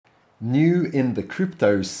New in the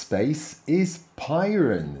crypto space is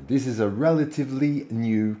Pyrin. This is a relatively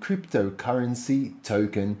new cryptocurrency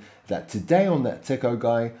token that today on That Techo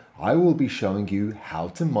Guy, I will be showing you how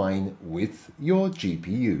to mine with your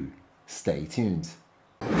GPU. Stay tuned.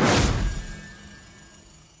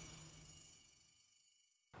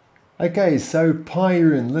 Okay, so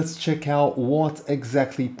Pyrin, let's check out what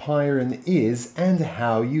exactly Pyrin is and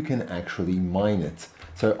how you can actually mine it.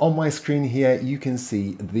 So on my screen here, you can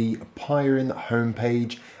see the Pyrin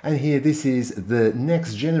homepage, and here this is the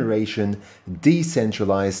next generation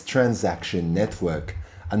decentralized transaction network,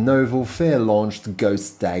 a novel fair-launched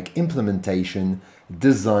Ghost DAG implementation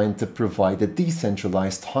designed to provide a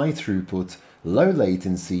decentralized high-throughput,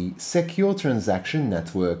 low-latency, secure transaction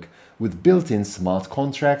network with built-in smart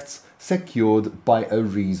contracts secured by a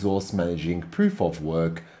resource managing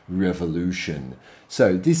proof-of-work revolution.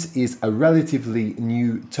 So this is a relatively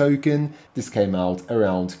new token. This came out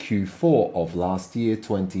around Q4 of last year,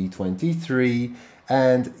 2023,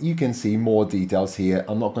 and you can see more details here.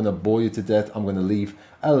 I'm not going to bore you to death. I'm going to leave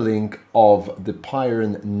a link of the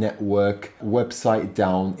Pyrin network website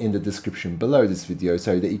down in the description below this video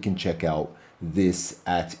so that you can check out this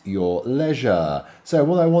at your leisure. So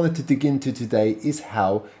what I wanted to dig into today is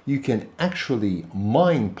how you can actually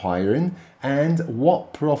mine Pyrin and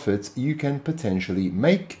what profits you can potentially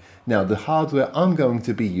make. Now, the hardware I'm going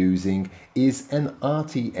to be using is an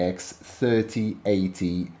RTX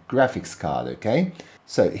 3080 graphics card, okay?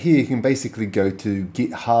 So here you can basically go to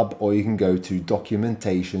GitHub, or you can go to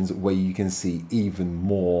documentations where you can see even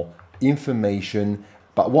more information.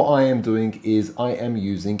 But what I am doing is I am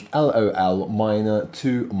using lolminer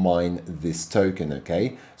to mine this token,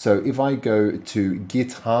 okay? So if I go to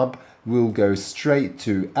GitHub, we'll go straight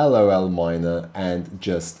to lolminer and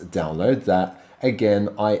just download that. Again,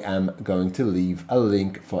 I am going to leave a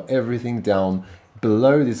link for everything down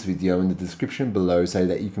below this video in the description below so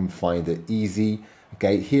that you can find it easy.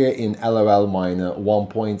 Okay, here in lolminer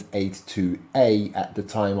 1.82a at the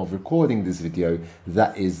time of recording this video,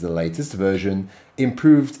 that is the latest version.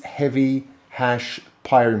 Improved heavy hash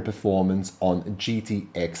Pyrin performance on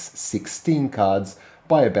GTX 16 cards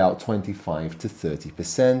by about 25 to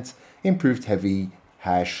 30%. Improved heavy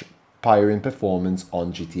hash Pyrin performance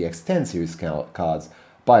on GTX 10 series cards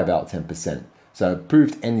by about 10%. So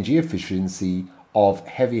improved energy efficiency of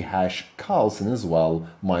heavy hash Carlson as well,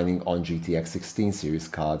 mining on GTX 16 series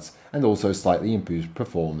cards, and also slightly improved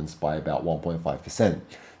performance by about 1.5%.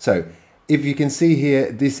 So if you can see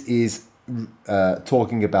here, this is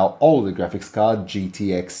talking about older graphics card,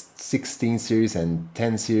 GTX 16 series and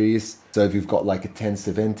 10 series. So if you've got like a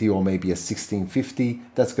 1070 or maybe a 1650,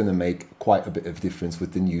 that's going to make quite a bit of difference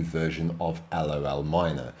with the new version of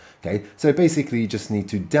lolminer. Okay, so basically you just need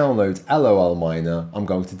to download lolminer. I'm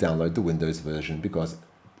going to download the Windows version because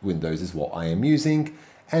Windows is what I am using.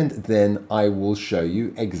 And then I will show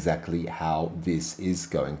you exactly how this is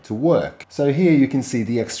going to work. So here you can see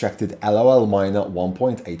the extracted lolminer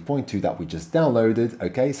 1.8.2 that we just downloaded.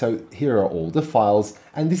 Okay, so here are all the files,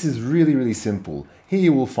 and this is really simple. Here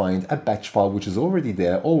you will find a batch file which is already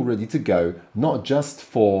there, all ready to go, not just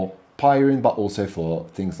for Pyrin, but also for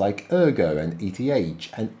things like Ergo and ETH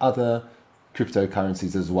and other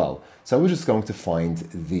cryptocurrencies as well. So we're just going to find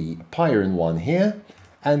the Pyrin one here,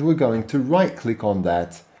 and we're going to right click on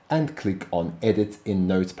that and click on edit in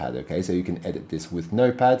Notepad. Okay, so you can edit this with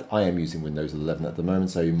Notepad. I am using Windows 11 at the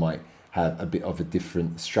moment, so you might have a bit of a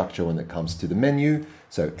different structure when it comes to the menu.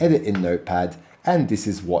 So edit in Notepad, and this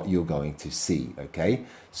is what you're going to see. Okay,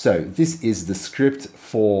 so this is the script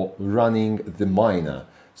for running the miner.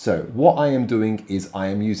 So what I am doing is I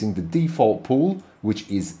am using the default pool, which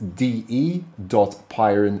is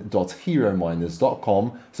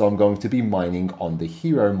de.pyrin.herominers.com. So I'm going to be mining on the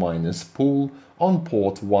Herominers pool on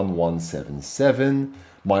port 1177.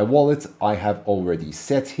 My wallet I have already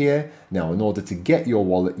set here. Now, in order to get your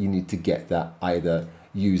wallet, you need to get that either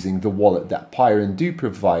using the wallet that Pyrin do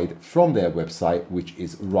provide from their website, which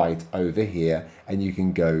is right over here, and you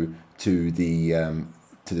can go to the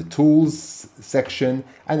tools section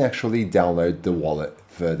and actually download the wallet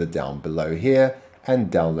further down below here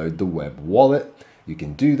and download the web wallet. You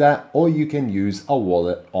can do that, or you can use a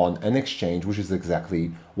wallet on an exchange, which is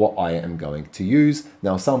exactly what I am going to use.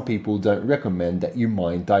 Now, some people don't recommend that you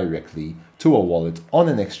mine directly to a wallet on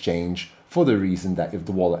an exchange for the reason that if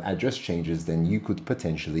the wallet address changes, then you could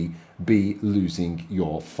potentially be losing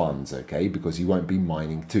your funds, okay? Because you won't be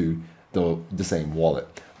mining to the same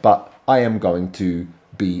wallet. But I am going to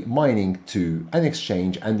be mining to an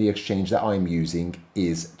exchange, and the exchange that I'm using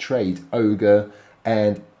is Trade Ogre,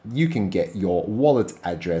 and you can get your wallet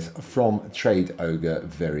address from Trade Ogre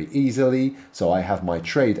very easily. So I have my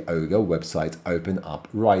Trade Ogre website open up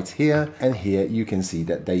right here, and here you can see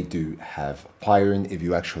that they do have Pyrin. If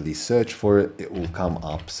you actually search for it, it will come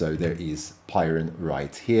up. So there is Pyrin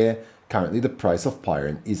right here. Currently the price of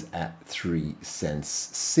Pyrin is at 3 cents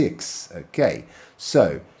 6. Okay,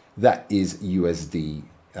 so that is USD.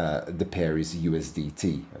 The pair is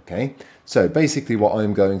USDT. Okay, so basically what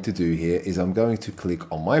I'm going to do here is I'm going to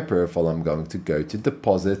click on my profile, I'm going to go to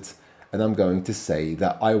deposit, and I'm going to say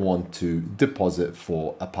that I want to deposit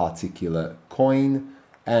for a particular coin,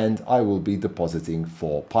 and I will be depositing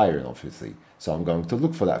for Pyrin, obviously. So I'm going to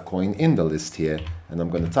look for that coin in the list here, and I'm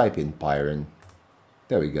going to type in Pyrin.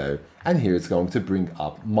 There we go. And here it's going to bring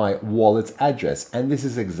up my wallet address. And this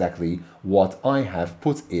is exactly what I have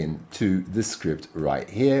put into the script right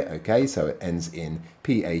here. Okay, so it ends in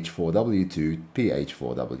PH4W2,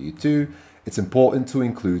 PH4W2. It's important to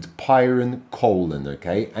include Pyrin :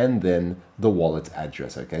 okay, and then the wallet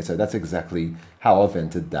address. Okay, so that's exactly how I've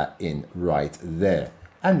entered that in right there.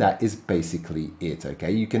 And that is basically it.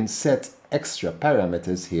 Okay, you can set extra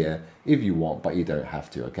parameters here if you want, but you don't have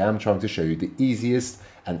to. Okay, I'm trying to show you the easiest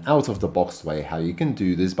and out of the box way how you can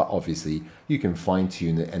do this, but obviously you can fine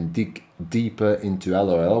tune it and dig deeper into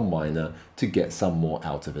lolminer to get some more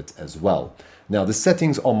out of it as well. Now the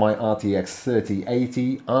settings on my RTX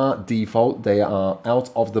 3080 are default, they are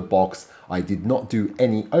out of the box. I did not do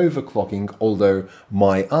any overclocking, although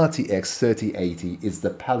my RTX 3080 is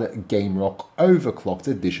the Palette Game Rock Overclocked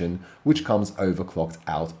edition, which comes overclocked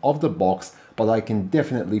out of the box, but I can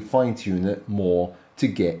definitely fine tune it more to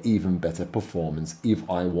get even better performance if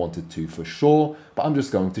I wanted to, for sure. But I'm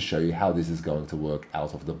just going to show you how this is going to work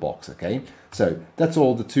out of the box. Okay, so that's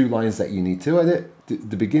all the 2 lines that you need to edit: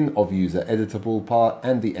 the begin of user editable part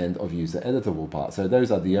and the end of user editable part. So those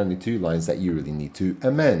are the only 2 lines that you really need to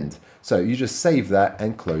amend. So you just save that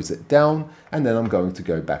and close it down, and then I'm going to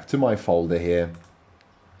go back to my folder here,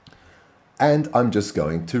 and I'm just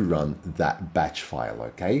going to run that batch file.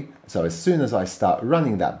 Okay, so as soon as I start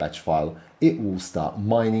running that batch file, it will start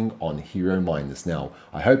mining on Herominers. Now,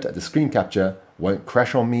 I hope that the screen capture won't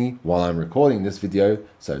crash on me while I'm recording this video,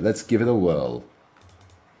 so let's give it a whirl.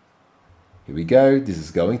 Here we go, this is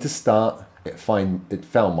going to start. It found my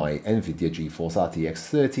NVIDIA GeForce RTX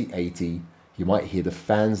 3080. You might hear the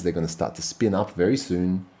fans, they're going to start to spin up very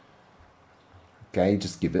soon. Okay,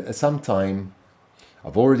 just give it some time.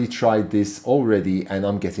 I've already tried this already, and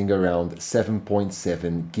I'm getting around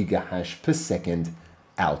 7.7 gigahash per second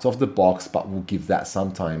out of the box, but we'll give that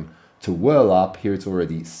some time to whirl up. Here it's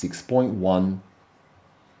already 6.1,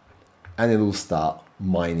 and it will start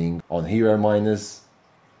mining on Herominers.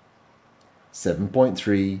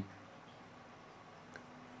 7.3,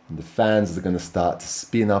 and the fans are going to start to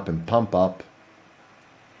spin up and pump up.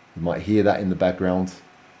 You might hear that in the background.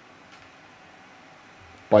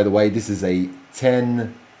 By the way, this is a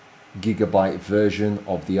 10 gigabyte version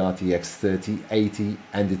of the RTX 3080,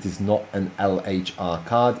 and it is not an LHR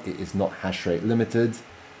card. It is not hash rate limited.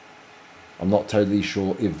 I'm not totally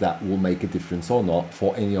sure if that will make a difference or not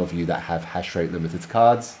for any of you that have hash rate limited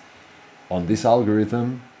cards on this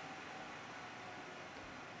algorithm.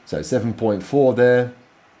 So 7.4 there.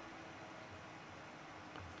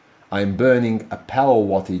 I'm burning a power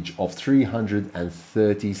wattage of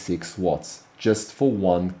 336 watts just for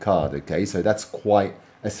one card. Okay, so that's quite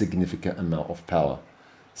a significant amount of power.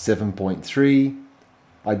 7.3,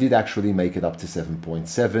 I did actually make it up to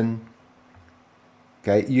 7.7.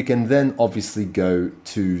 Okay, you can then obviously go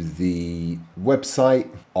to the website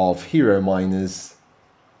of Herominers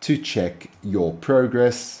to check your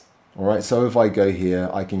progress. All right, so if I go here,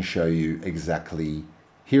 I can show you exactly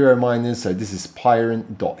Herominers. So this is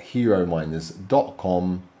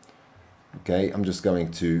pyrin.herominers.com. Okay, I'm just going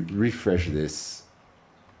to refresh this.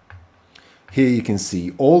 Here you can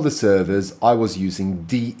see all the servers. I was using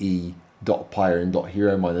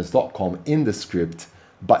de.pyrin.herominers.com in the script,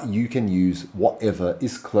 but you can use whatever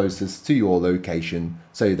is closest to your location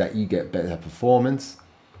so that you get better performance.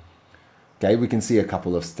 Okay, we can see a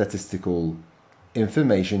couple of statistical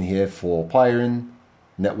information here for Pyrin.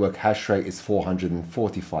 Network hash rate is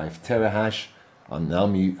 445 terahash.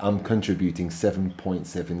 I'm contributing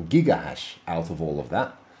 7.7 gigahash out of all of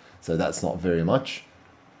that. So that's not very much,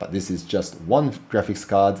 but this is just one graphics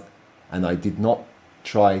card, and I did not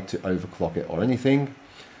try to overclock it or anything.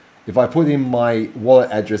 If I put in my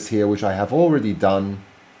wallet address here, which I have already done,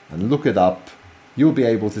 and look it up, you'll be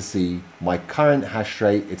able to see my current hash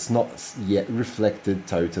rate. It's not yet reflected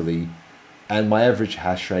totally. And my average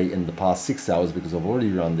hash rate in the past 6 hours, because I've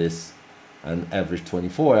already run this, and average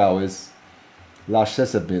 24 hours. Last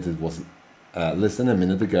submitted was less than a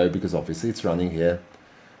minute ago, because obviously it's running here.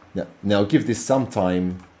 Now give this some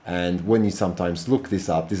time, and when you sometimes look this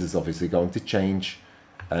up, this is obviously going to change,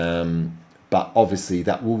 but obviously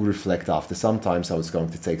that will reflect after some time, so it's going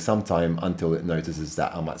to take some time until it notices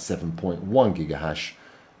that I'm at 7.1 gigahash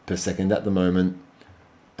per second at the moment,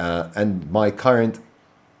 and my current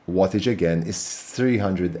wattage again is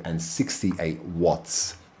 368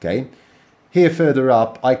 watts. Okay, here further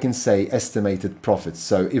up I can say estimated profits.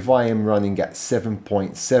 So if I am running at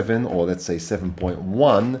 7.7 or let's say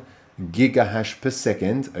 7.1 gigahash per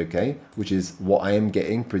second, okay, which is what I am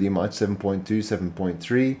getting pretty much, 7.2,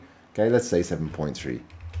 7.3, okay, let's say 7.3.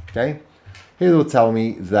 Okay, here it will tell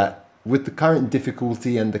me that with the current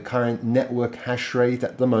difficulty and the current network hash rate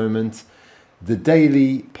at the moment, the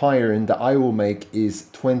daily Pyrin that I will make is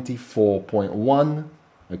 24.1.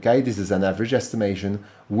 Okay, this is an average estimation,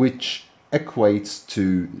 which equates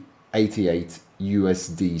to 88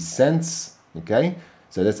 USD cents. Okay,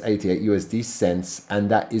 so that's 88 USD cents, and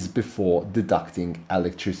that is before deducting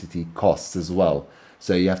electricity costs as well.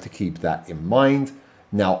 So you have to keep that in mind.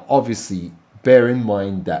 Now, obviously, bear in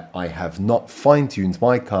mind that I have not fine-tuned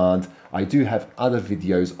my card. I do have other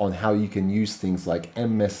videos on how you can use things like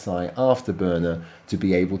MSI Afterburner to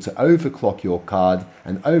be able to overclock your card,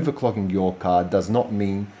 and overclocking your card does not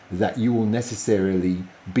mean that you will necessarily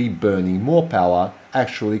be burning more power.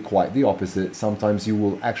 Actually, quite the opposite. Sometimes you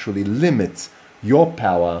will actually limit your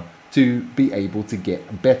power to be able to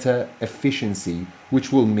get better efficiency,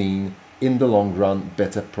 which will mean in the long run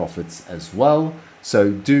better profits as well.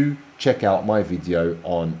 So do check out my video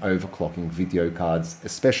on overclocking video cards,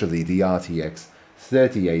 especially the RTX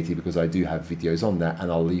 3080, because I do have videos on that,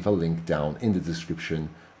 and I'll leave a link down in the description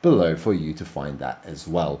below for you to find that as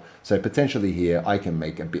well. So potentially here I can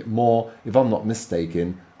make a bit more. If I'm not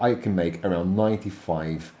mistaken, I can make around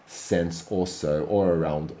 95 cents or so, or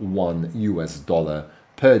around $1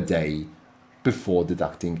 per day before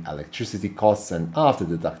deducting electricity costs, and after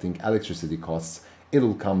deducting electricity costs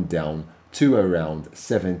it'll come down to around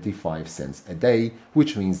 75 cents a day,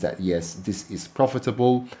 which means that yes, this is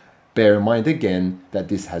profitable. Bear in mind again that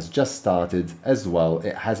this has just started as well.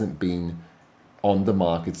 It hasn't been on the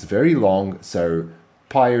markets very long, so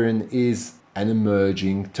Pyrin is an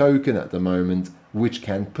emerging token at the moment, which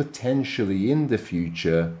can potentially in the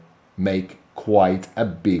future make quite a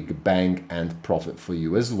big bang and profit for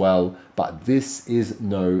you as well. But this is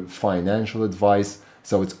no financial advice,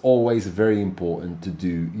 so it's always very important to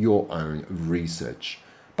do your own research.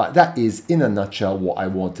 But that is in a nutshell what I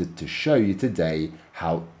wanted to show you today,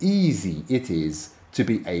 how easy it is to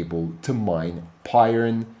be able to mine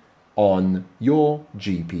Pyrin on your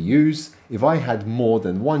GPUs. If I had more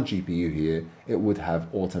than one GPU here, it would have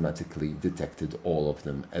automatically detected all of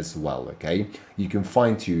them as well. Okay, you can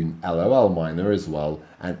fine-tune lolminer as well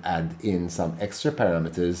and add in some extra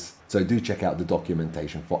parameters. So do check out the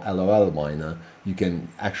documentation for lolminer. You can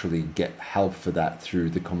actually get help for that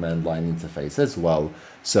through the command line interface as well.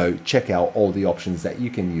 So check out all the options that you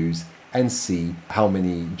can use and see how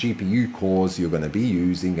many GPU cores you're going to be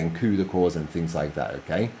using and CUDA cores and things like that.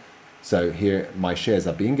 Okay, so here my shares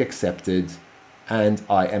are being accepted, and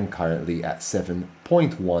I am currently at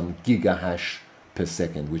 7.1 gigahash per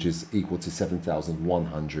second, which is equal to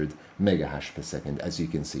 7,100 megahash per second, as you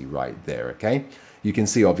can see right there. Okay, you can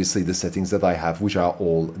see obviously the settings that I have, which are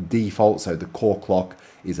all default. So the core clock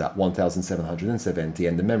is at 1770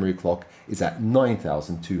 and the memory clock is at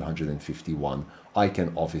 9251. I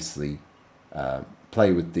can obviously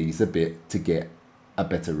play with these a bit to get a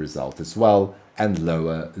better result as well, and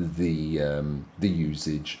lower the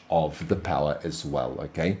usage of the power as well.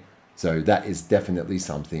 Okay, so that is definitely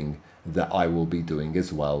something that I will be doing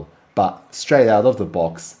as well. But straight out of the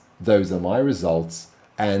box, those are my results,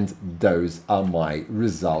 and those are my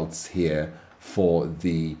results here for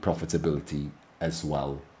the profitability as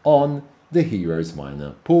well on the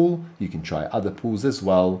Herominers pool. You can try other pools as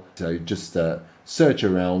well, so just search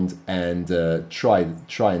around and try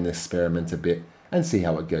and experiment a bit and see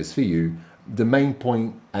how it goes for you. The main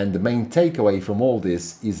point and the main takeaway from all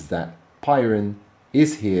this is that Pyrin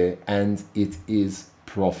is here and it is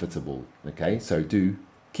profitable. Okay, so do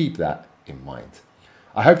keep that in mind.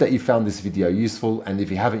 I hope that you found this video useful, and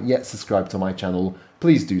if you haven't yet subscribed to my channel,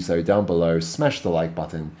 please do so down below, smash the like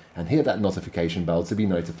button and hit that notification bell to be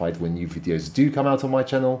notified when new videos do come out on my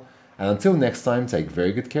channel. And until next time, take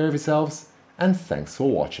very good care of yourselves, and thanks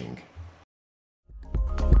for watching.